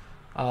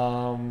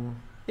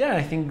 Yeah,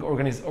 I think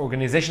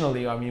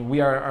organizationally, I mean, we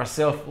are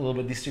ourselves a little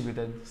bit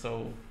distributed,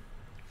 so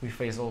we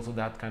face also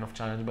that kind of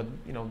challenge, but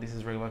this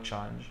is a regular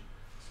challenge.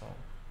 So,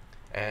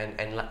 and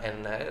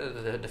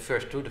the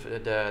first two,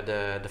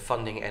 the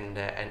funding and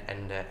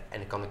the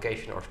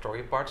communication or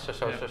story parts.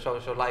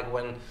 So like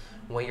when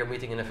you're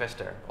meeting an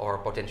investor or a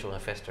potential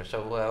investor.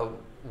 So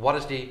what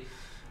is the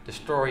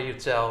story you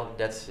tell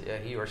that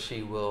he or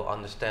she will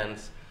understand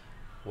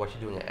what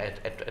you're doing?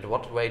 At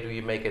what way do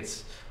you make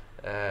it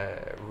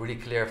really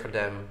clear for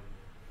them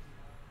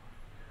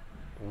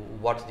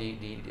what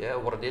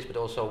it is, but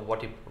also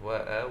what the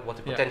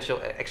potential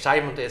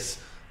excitement is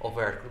of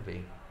where it could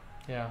be?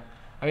 Yeah,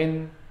 I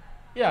mean,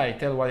 I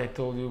tell what I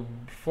told you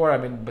before. I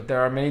mean, but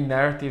there are many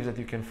narratives that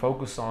you can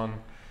focus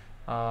on,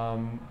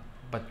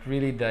 but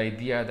really the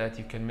idea that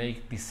you can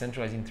make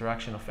decentralized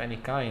interaction of any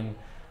kind,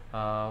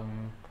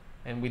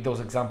 and with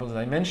those examples that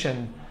I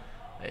mentioned,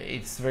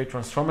 it's very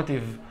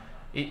transformative.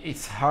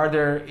 It's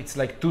harder. It's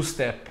like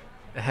two-step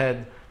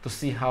ahead to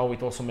see how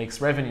it also makes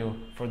revenue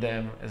for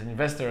them as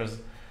investors.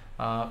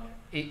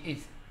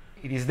 It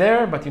is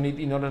there, but you need,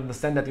 in order to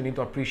understand that, you need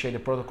to appreciate the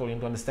protocol. You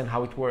need to understand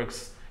how it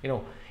works.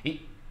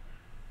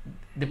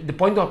 the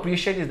point to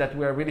appreciate is that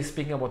we are really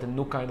speaking about a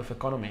new kind of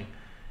economy.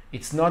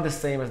 It's not the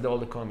same as the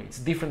old economy. It's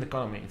a different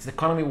economy. It's the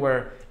economy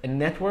where a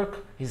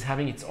network is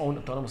having its own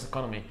autonomous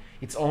economy,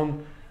 its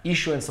own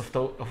issuance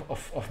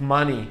of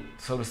money,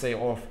 so to say,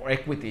 or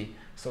equity,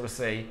 so to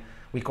say.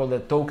 We call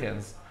that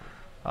tokens.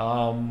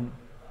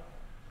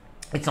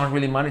 It's not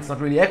really money, it's not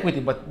really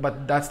equity,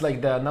 but that's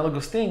like the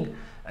analogous thing.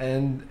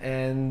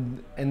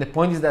 And the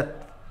point is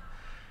that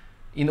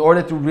in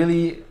order to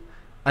really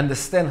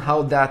understand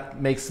how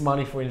that makes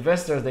money for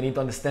investors, they need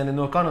to understand the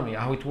new economy,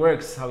 how it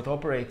works, how it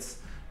operates.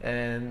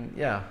 And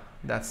yeah,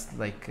 that's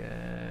like,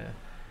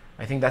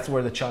 I think that's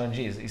where the challenge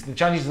is. The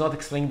challenge is not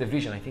explaining the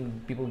vision. I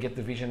think people get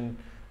the vision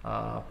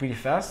pretty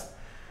fast.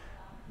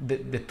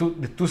 The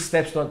two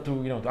steps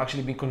to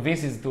actually be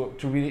convinced is to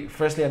really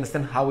firstly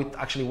understand how it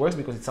actually works,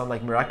 because it sounds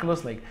like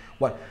miraculous. Like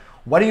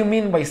what do you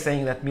mean by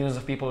saying that millions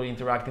of people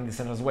interact in this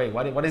decentralized way?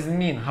 What does it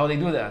mean? How they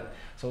do that?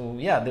 So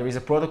yeah, there is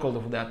a protocol to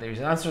that. There is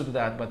an answer to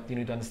that, but you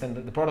need to understand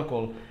the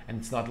protocol, and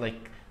it's not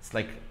like it's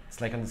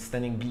like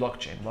understanding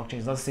blockchain. Blockchain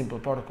is not a simple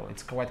protocol.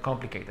 It's quite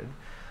complicated.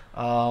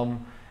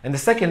 And the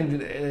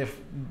second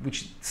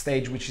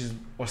step,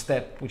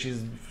 which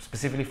is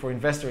specifically for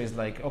investors, is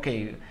like,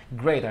 okay,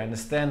 great, I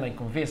understand, I'm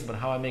convinced, but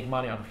how I make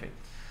money out of it?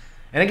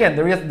 And again,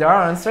 there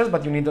are answers,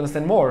 but you need to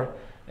understand more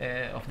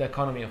of the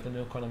economy, of the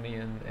new economy,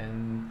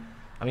 and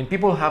I mean,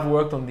 people have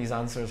worked on these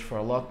answers for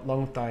a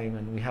long time,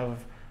 and we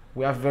have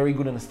very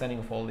good understanding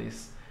of all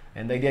this.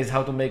 And the idea is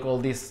how to make all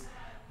this,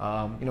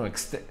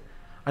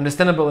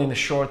 understandable in a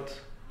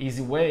short,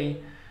 easy way.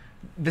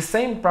 The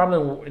same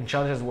problem and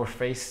challenges were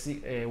faced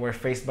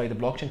by the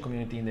blockchain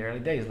community in the early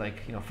days. Like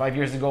 5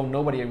 years ago,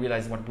 nobody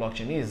realized what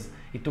blockchain is.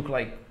 It took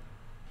like,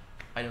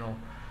 I don't know,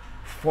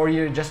 4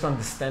 years just to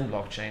understand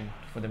blockchain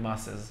for the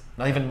masses.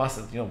 Not even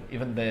masses,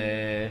 even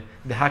the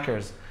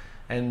hackers.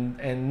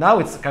 And now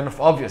it's kind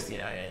of obvious.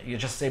 You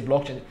just say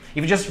blockchain.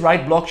 If you just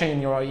write blockchain in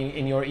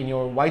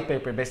your white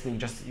paper, basically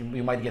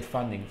you might get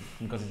funding,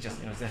 because it's just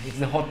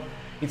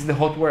it's the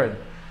hot word.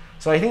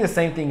 So I think the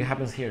same thing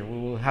happens here. We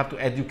will have to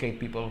educate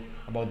people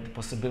about the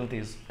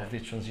possibilities of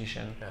this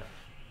transition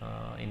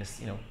in a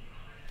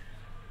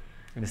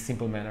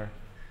simple manner.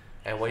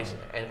 And when you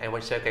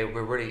say, okay,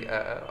 we're really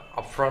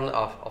upfront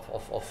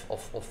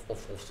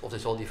of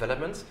this whole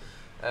development,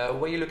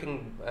 when you're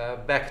looking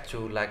back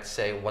to, like,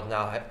 say, what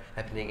now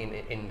happening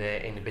in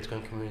the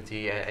Bitcoin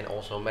community, and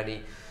also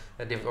many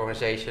different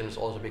organizations,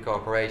 also big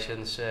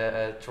corporations,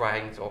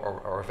 trying to,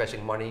 or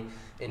investing money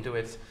into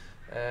it.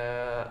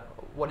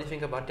 What do you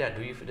think about that?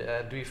 Do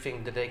you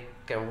think that they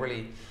can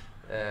really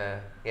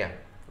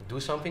do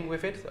something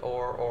with it,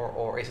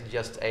 or is it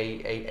just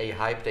a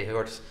hype they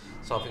heard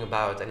something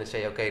about and they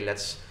say, okay,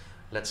 let's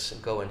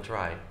go and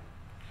try?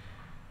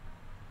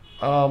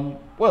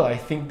 Well, I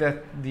think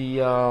that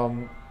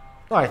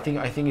I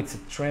think it's a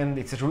trend.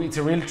 It's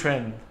a real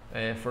trend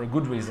for a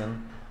good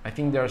reason. I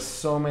think there are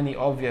so many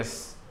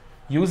obvious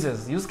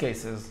use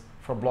cases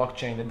for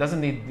blockchain that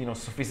doesn't need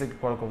sophisticated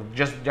protocol.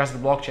 Just the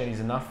blockchain is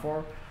enough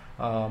for.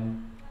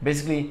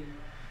 Basically,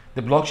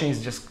 the blockchain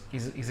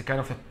is a kind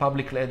of a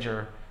public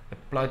ledger, a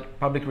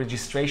public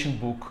registration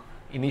book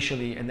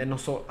initially, and then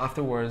also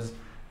afterwards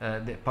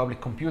the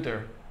public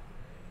computer,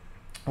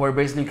 where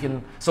basically you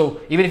can. So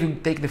even if you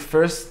take the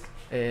first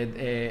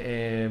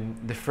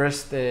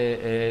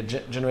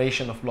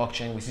generation of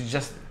blockchain, which is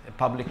just a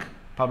public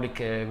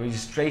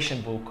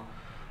registration book,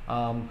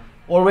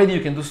 already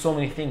you can do so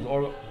many things,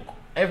 or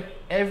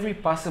every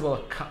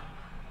possible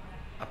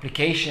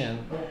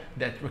application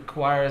that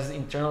requires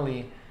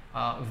internally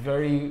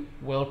very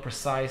well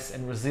precise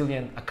and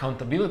resilient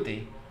accountants,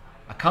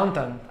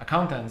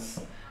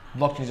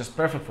 blockchain is just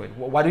perfect for it.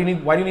 Why do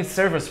you need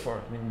servers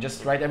for? I mean,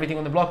 just write everything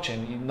on the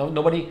blockchain.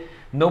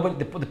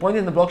 The point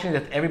in the blockchain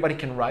is that everybody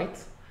can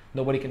write,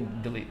 nobody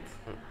can delete.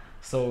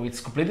 So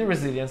it's completely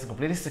resilient, it's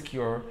completely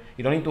secure.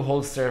 You don't need to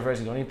hold servers,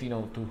 you don't need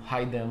to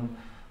hide them.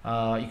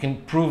 You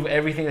can prove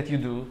everything that you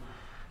do.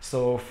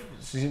 So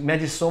you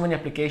imagine so many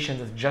applications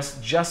that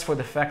just for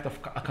the fact of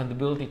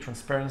accountability,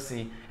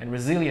 transparency, and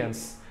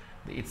resilience,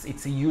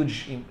 it's a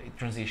huge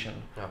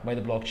transition by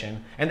the blockchain.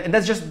 And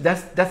that's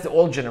the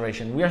old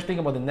generation. We are speaking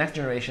about the next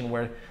generation,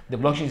 where the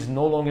blockchain is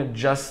no longer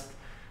just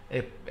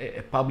a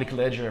public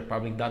ledger, a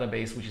public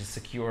database, which is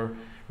secure,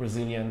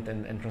 resilient,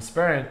 and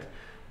transparent,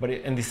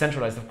 and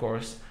decentralized, of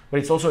course.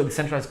 But it's also a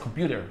decentralized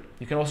computer.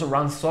 You can also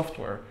run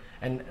software,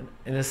 and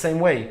in the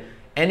same way,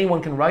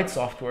 anyone can write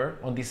software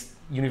on this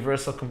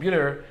universal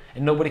computer,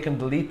 and nobody can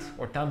delete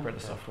or tamper the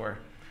software.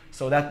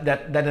 So that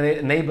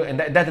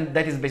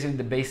is basically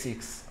the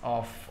basics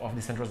of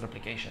decentralized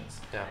applications.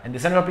 Yeah. And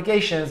decentralized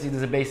applications is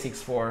the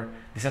basics for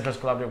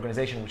decentralized collaborative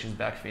organization, which is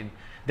Backfeed.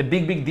 The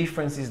big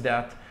difference is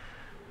that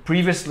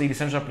previously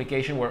decentralized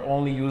applications were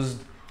only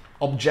used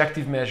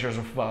objective measures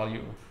of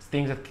value,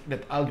 things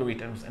that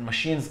algorithms and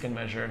machines can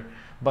measure.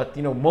 But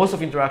most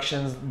of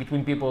interactions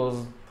between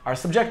people are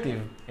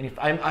subjective, and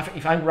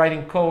if I'm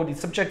writing code,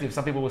 it's subjective.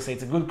 Some people will say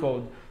it's a good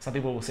code, some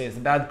people will say it's a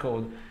bad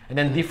code, and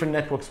then different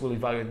networks will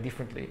evaluate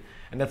differently.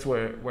 And that's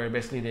where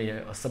basically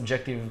the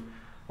subjective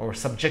or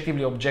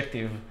subjectively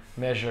objective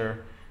measure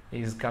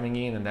is coming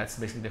in, and that's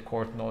basically the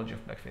core technology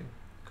of Backfeed.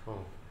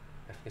 Cool.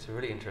 I think it's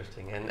really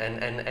interesting.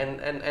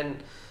 And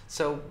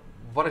so,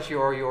 what is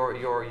your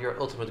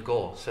ultimate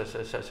goal? So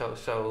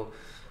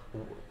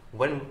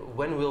when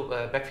will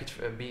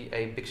Backfeed be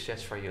a big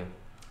success for you?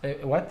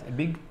 What? A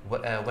big?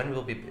 When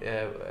will be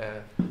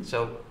so?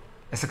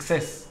 A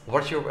success.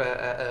 What's your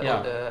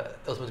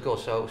ultimate goal?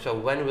 So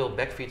when will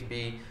Backfeed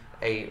be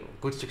a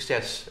good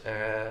success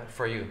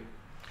for you?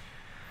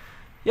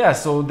 Yeah,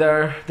 so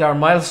there are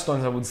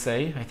milestones, I would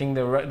say. I think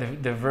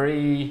the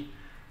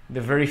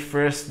very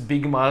first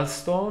big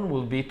milestone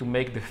will be to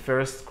make the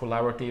first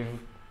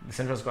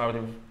decentralized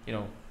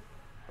collaborative,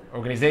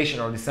 organization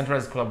or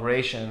decentralized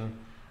collaboration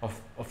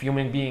of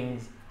human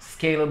beings,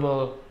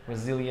 scalable,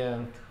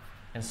 resilient,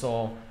 and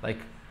so like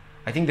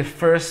I think the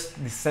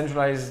first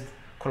decentralized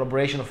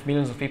collaboration of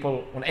millions of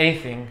people on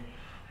anything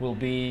will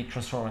be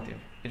transformative.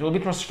 It will be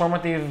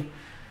transformative,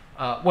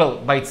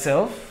 by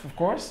itself, of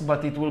course,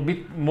 but it will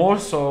be more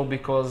so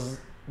because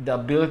the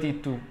ability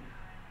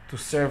to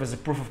serve as a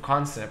proof of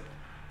concept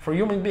for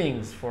human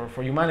beings, for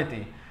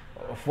humanity,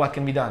 of what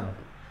can be done.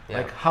 Yeah.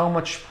 Like how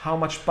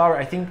much power.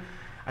 I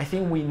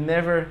think we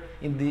never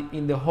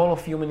in the whole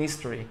of human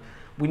history,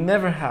 we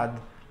never had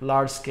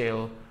large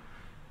scale,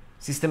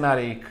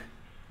 systematic,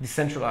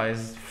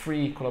 decentralized,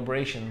 free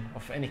collaboration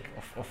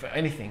of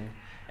anything.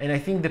 And I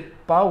think the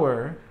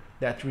power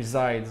that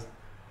resides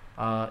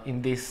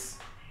in this,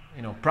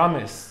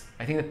 promise,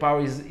 I think the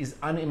power is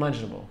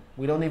unimaginable.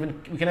 We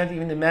cannot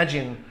even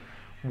imagine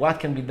what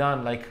can be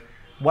done, like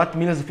what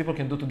millions of people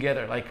can do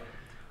together, like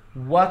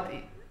what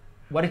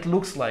it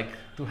looks like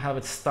to have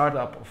a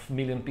startup of 1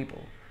 million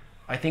people.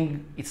 I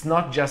think it's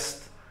not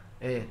just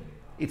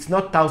it's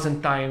not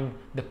 1,000 times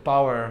the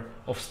power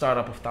of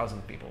startup of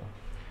 1,000 people.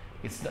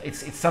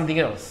 It's something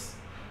else,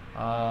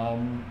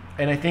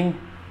 and I think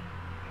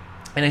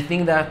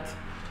that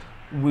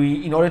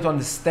in order to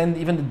understand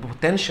even the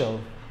potential,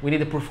 we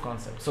need a proof of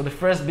concept. So the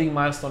first big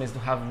milestone is to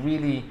have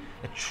really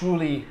a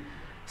truly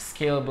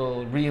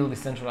scalable, real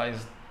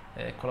decentralized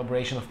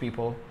collaboration of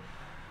people,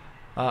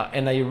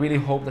 and I really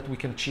hope that we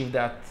can achieve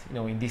that,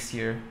 in this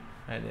year.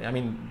 I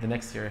mean, the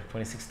next year,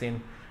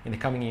 2016, in the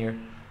coming year.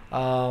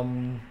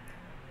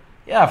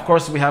 Yeah, of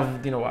course we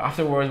have,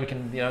 afterwards we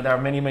can, there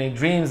are many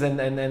dreams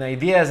and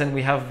ideas, and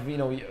we have,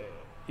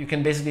 you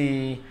can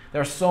basically,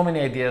 there are so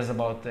many ideas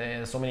about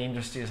so many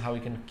industries, how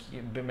we can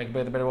make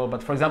better world.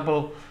 But for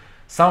example,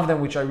 some of them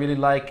which I really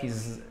like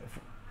is,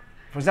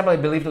 for example, I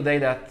believe today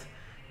that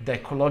the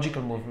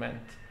ecological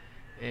movement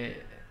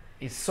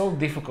is so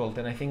difficult,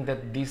 and I think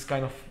that this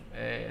kind of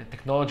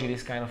technology,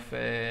 this kind of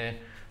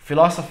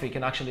philosophy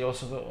can actually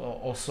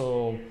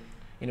also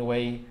in a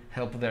way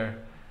help there.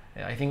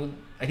 I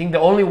think the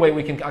only way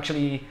we can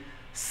actually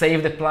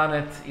save the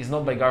planet is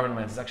not by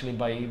governments. It's actually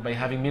by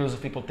having millions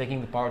of people taking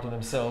the power to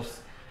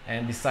themselves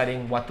and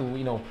deciding what to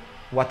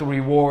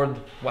reward,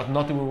 what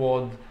not to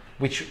reward,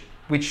 which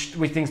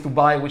things to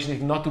buy, which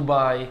things not to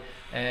buy,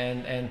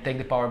 and take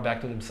the power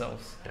back to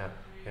themselves. Yeah.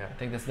 I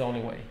think that's the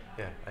only way.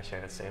 Yeah, I share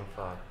that same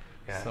thought.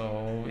 Yeah.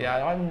 So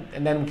yeah,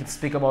 and then we can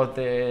speak about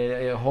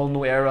a whole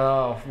new era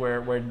of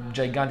where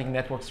gigantic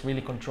networks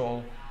really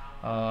control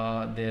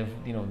the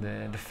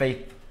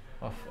fate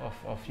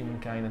of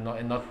humankind,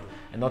 and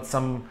not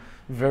some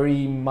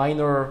very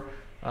minor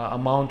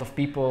amount of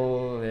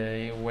people,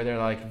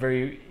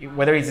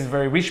 whether it's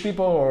very rich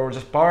people or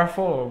just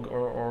powerful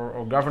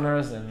or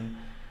governors, and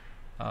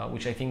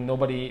which I think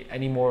nobody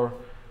anymore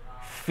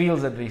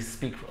feels that they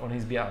speak on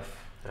his behalf.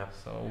 Yeah.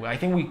 So I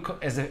think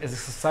as a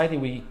society,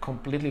 we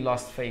completely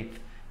lost faith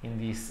in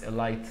this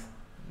elite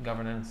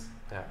governance.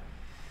 Yeah.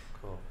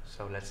 Cool.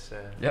 So let's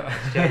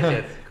change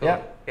it. Cool.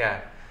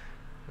 Yeah.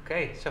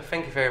 Okay. So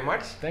thank you very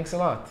much. Thanks a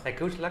lot. Hey,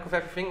 good luck with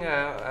everything.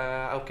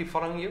 I'll keep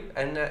following you.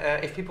 And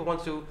if people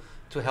want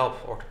to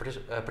help or to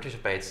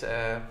participate,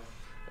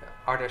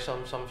 are there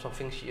some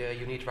things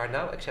you need right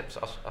now, except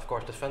of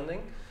course the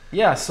funding?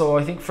 Yeah, so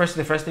I think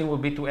the first thing will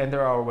be to enter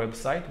our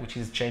website, which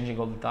is changing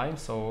all the time.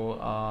 So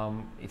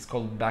it's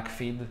called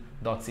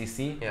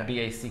backfeed.cc, yeah.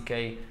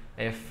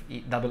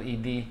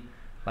 BACKFEED,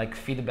 like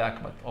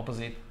feedback but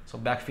opposite. So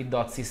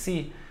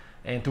backfeed.cc,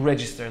 and to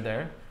register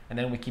there, and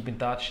then we keep in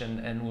touch,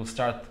 and we'll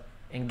start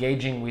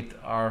engaging with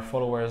our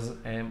followers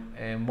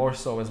and more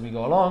so as we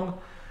go along.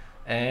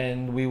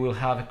 And we will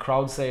have a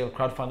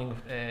crowdfunding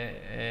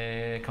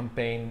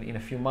campaign in a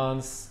few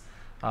months.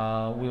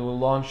 We will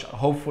launch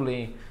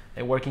hopefully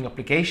a working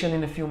application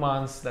in a few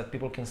months that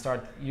people can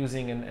start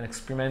using and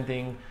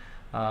experimenting.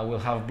 We'll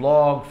have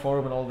blog,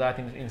 forum, and all that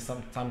in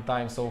some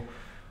time. So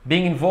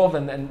being involved,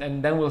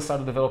 and then we'll start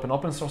to develop an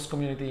open source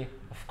community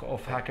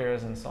of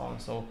hackers and so on.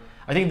 So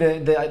I think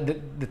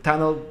the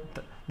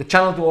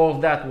channel to all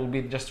of that will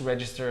be just to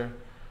register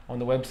on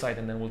the website,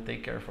 and then we'll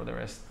take care for the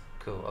rest.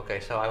 Cool. Okay,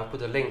 so I will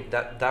put a link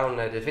down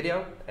the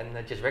video, and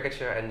just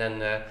register, and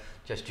then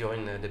just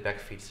join the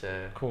Backfeed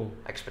cool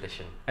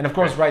expedition. And of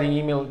course, writing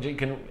email. You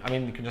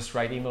can just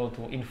write email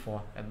to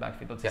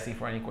info@backfeed.cc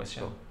for any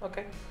question. Cool.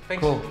 Okay.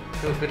 Thanks. Cool.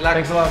 Good luck.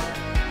 Thanks a lot.